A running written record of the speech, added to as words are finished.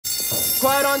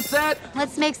quiet on set.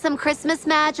 Let's make some Christmas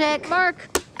magic. Mark.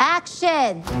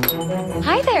 Action.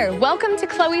 Hi there. Welcome to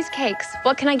Chloe's Cakes.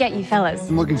 What can I get you fellas?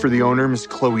 I'm looking for the owner, Miss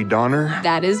Chloe Donner.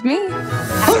 That is me.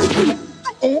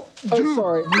 Oh,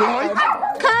 sorry.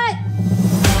 Cut.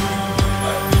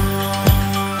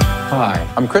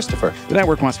 Hi, I'm Christopher. The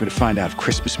network wants me to find out if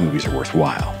Christmas movies are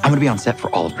worthwhile. I'm gonna be on set for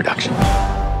all of production.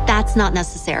 That's not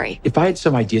necessary. If I had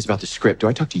some ideas about the script, do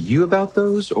I talk to you about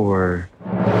those, or...?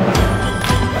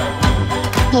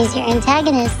 He's your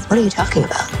antagonist. What are you talking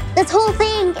about? This whole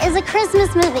thing is a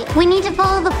Christmas movie. We need to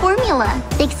follow the formula.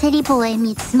 Big city boy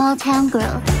meets small town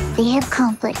girl. They have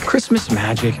conflict. Christmas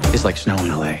magic is like snow in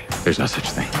LA. There's no such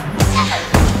thing.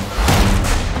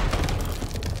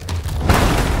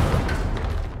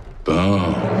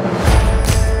 Boom.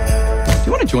 Do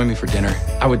you want to join me for dinner?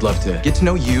 I would love to get to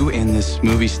know you and this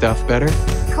movie stuff better.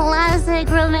 Classic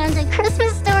romantic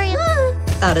Christmas story.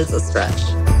 That is a stretch.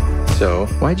 So,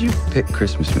 why'd you pick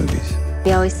Christmas movies?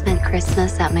 We always spent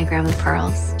Christmas at my grandma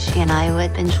Pearl's. She and I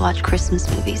would binge watch Christmas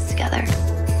movies together.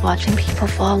 Watching people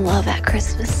fall in love at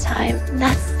Christmas time.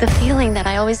 That's the feeling that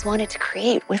I always wanted to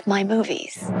create with my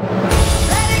movies. Can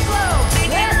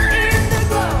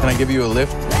I give you a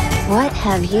lift? What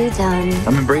have you done?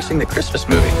 I'm embracing the Christmas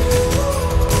movie.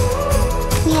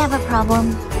 We have a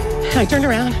problem. I turned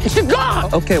around and she's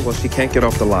gone. Okay, well, she can't get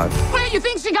off the lot. Wait, you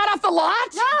think she got off the lot?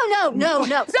 No.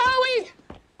 Zoe!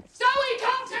 Zoe,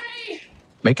 come to me!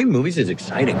 Making movies is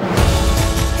exciting.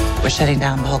 We're shutting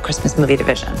down the whole Christmas movie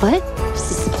division. What? Is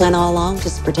this the plan all along?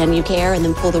 Just pretend you care and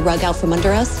then pull the rug out from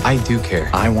under us? I do care.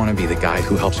 I want to be the guy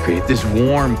who helps create this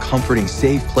warm, comforting,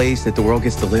 safe place that the world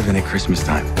gets to live in at Christmas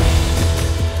time.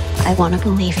 I want to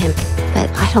believe him, but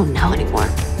I don't know anymore.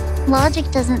 Logic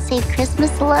doesn't save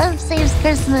Christmas. Love saves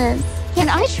Christmas. Can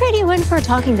I trade you in for a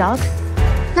talking dog?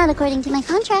 Not according to my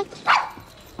contract.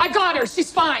 I got her.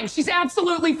 She's fine. She's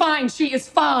absolutely fine. She is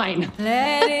fine.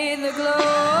 Let in the glow.